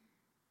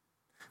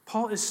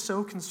 Paul is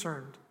so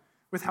concerned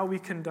with how we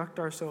conduct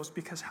ourselves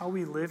because how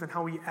we live and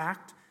how we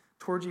act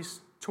towards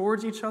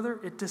each other,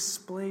 it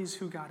displays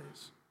who God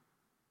is.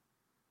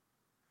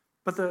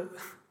 But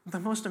the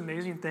most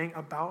amazing thing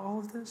about all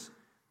of this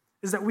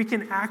is that we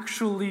can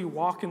actually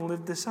walk and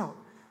live this out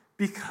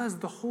because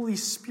the Holy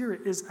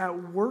Spirit is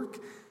at work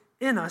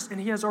in us and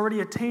he has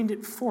already attained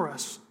it for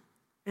us.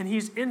 And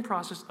he's in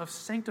process of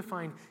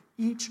sanctifying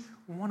each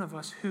one of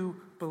us who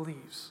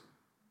believes.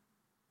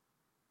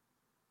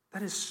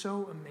 That is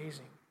so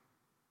amazing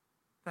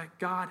that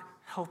God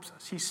helps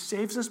us. He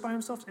saves us by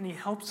himself and he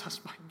helps us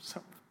by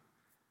himself.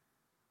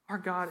 Our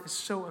God is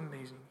so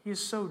amazing. He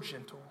is so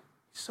gentle.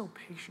 He's so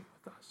patient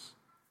with us.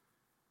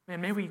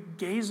 Man, may we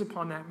gaze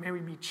upon that. May we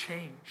be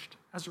changed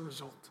as a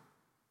result.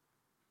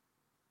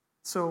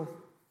 So,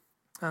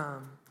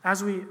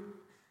 as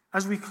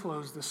we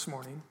close this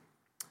morning,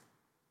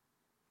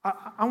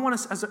 I want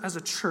us as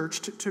a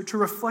church to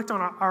reflect on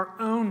our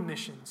own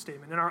mission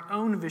statement and our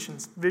own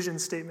vision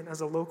statement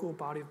as a local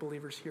body of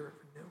believers here at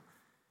Renew.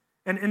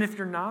 And if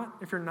you're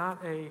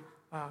not a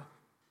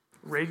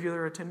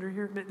regular attender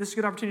here, this is a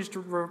good opportunity to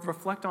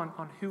reflect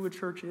on who a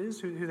church is,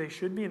 who they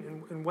should be,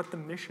 and what the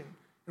mission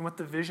and what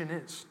the vision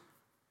is.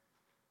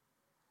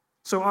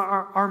 So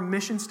our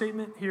mission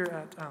statement here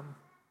at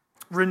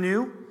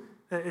Renew,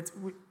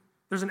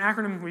 there's an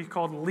acronym we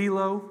called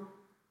LILO,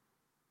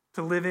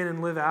 to live in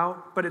and live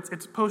out, but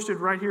it's posted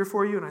right here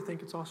for you, and I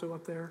think it's also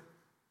up there.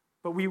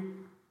 But we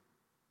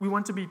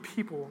want to be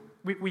people.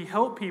 We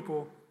help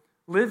people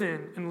live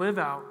in and live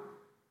out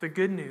the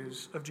good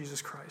news of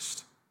Jesus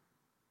Christ.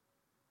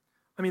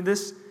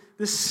 This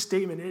this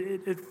statement,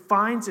 it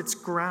finds its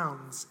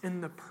grounds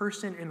in the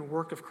person and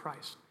work of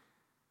Christ.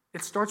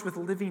 It starts with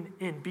living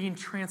in, being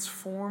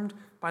transformed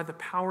by the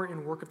power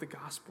and work of the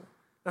gospel.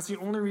 That's the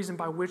only reason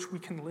by which we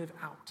can live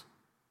out.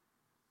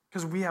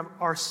 Because we have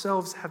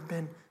ourselves have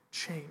been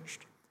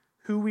changed.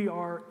 Who we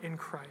are in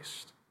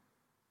Christ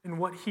and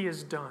what he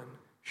has done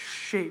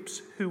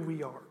shapes who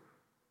we are.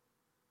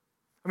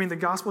 I mean, the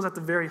gospel is at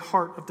the very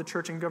heart of the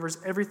church and governs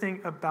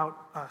everything about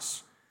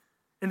us.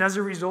 And as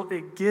a result,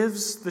 it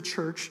gives the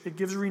church, it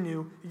gives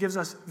Renew, it gives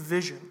us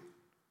vision.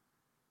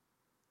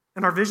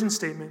 And our vision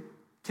statement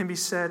can be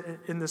said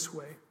in this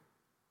way.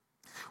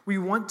 We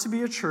want to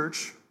be a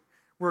church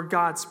where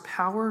God's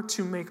power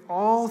to make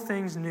all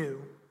things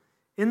new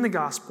in the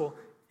gospel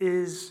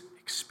is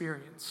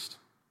experienced.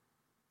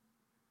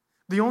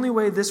 The only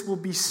way this will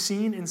be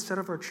seen instead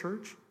of our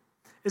church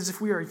is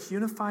if we are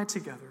unified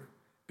together,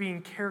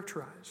 being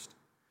characterized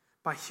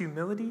by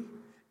humility,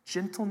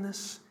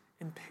 gentleness,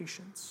 and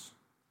patience.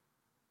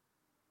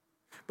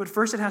 But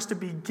first it has to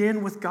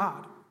begin with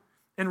God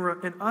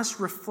and us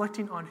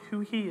reflecting on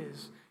who he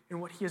is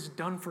and what he has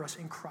done for us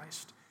in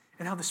Christ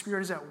and how the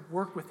Spirit is at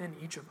work within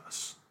each of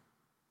us.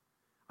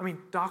 I mean,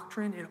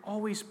 doctrine, it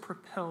always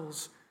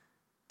propels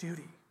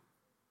duty.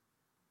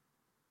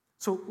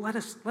 So let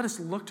us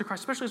look to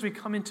Christ, especially as we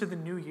come into the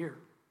new year.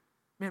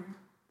 Man,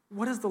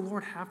 what does the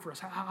Lord have for us?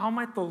 How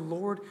might the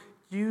Lord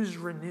use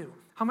Renew?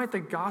 How might the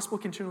gospel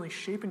continually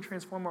shape and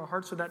transform our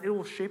hearts so that it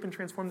will shape and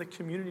transform the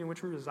community in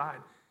which we reside,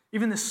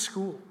 even this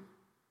school?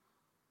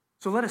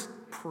 So let us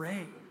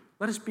pray.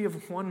 Let us be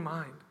of one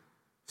mind,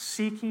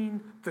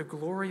 seeking the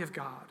glory of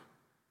God.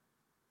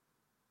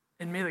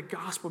 And may the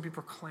gospel be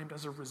proclaimed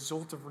as a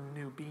result of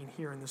Renew being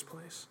here in this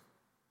place.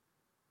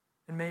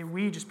 And may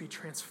we just be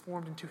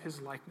transformed into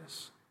his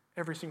likeness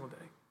every single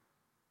day.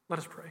 Let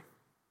us pray.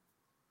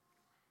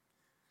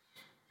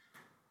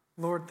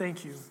 Lord,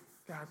 thank you.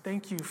 God,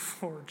 thank you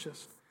for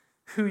just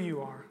who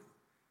you are.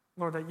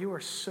 Lord, that you are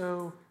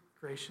so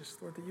gracious.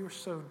 Lord, that you are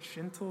so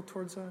gentle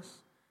towards us.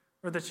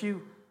 Lord, that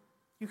you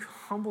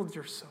humbled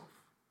yourself.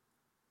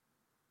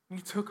 You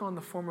took on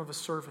the form of a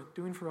servant,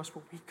 doing for us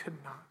what we could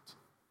not.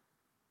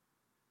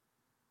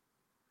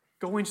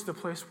 Going to the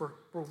place where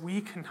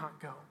we cannot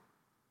go.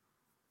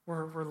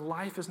 Where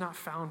life is not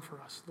found for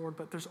us, Lord,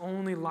 but there's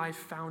only life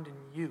found in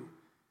you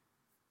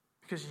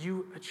because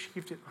you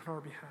achieved it on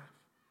our behalf.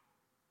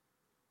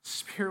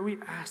 Spirit, we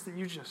ask that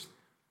you just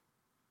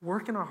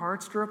work in our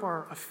hearts, stir up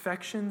our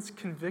affections,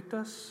 convict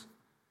us,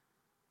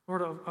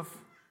 Lord,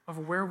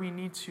 of where we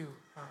need to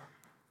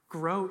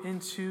grow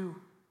into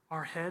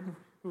our head,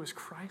 who is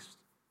Christ.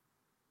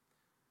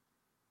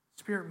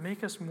 Spirit,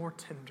 make us more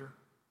tender,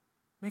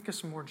 make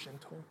us more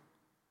gentle,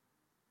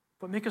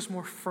 but make us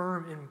more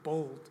firm and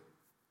bold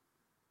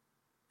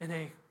in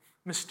a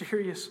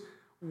mysterious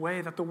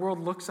way that the world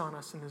looks on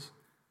us and is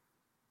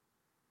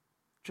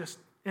just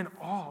in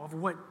awe of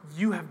what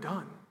you have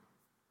done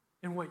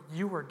and what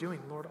you are doing,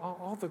 Lord.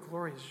 All the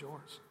glory is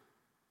yours.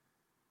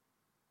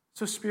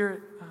 So, Spirit,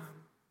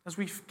 as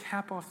we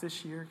cap off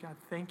this year, God,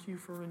 thank you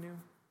for Renew.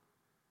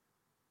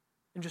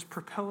 And just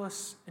propel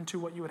us into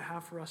what you would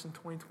have for us in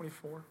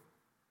 2024.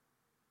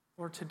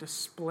 Lord, to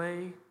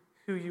display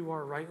who you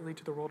are rightly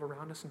to the world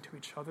around us and to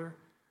each other.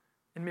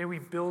 And may we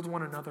build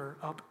one another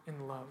up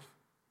in love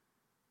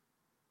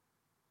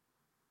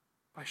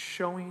by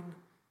showing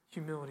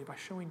humility, by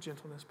showing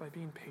gentleness, by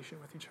being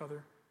patient with each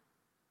other.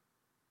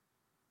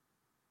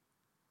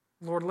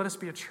 Lord, let us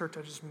be a church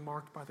that is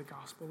marked by the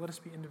gospel. Let us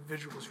be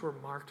individuals who are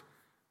marked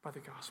by the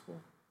gospel.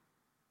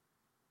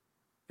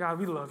 God,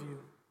 we love you.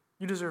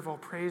 You deserve all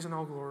praise and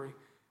all glory.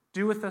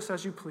 Do with us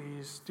as you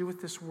please. Do with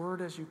this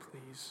word as you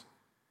please.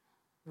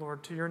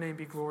 Lord, to your name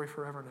be glory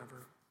forever and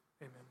ever.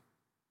 Amen.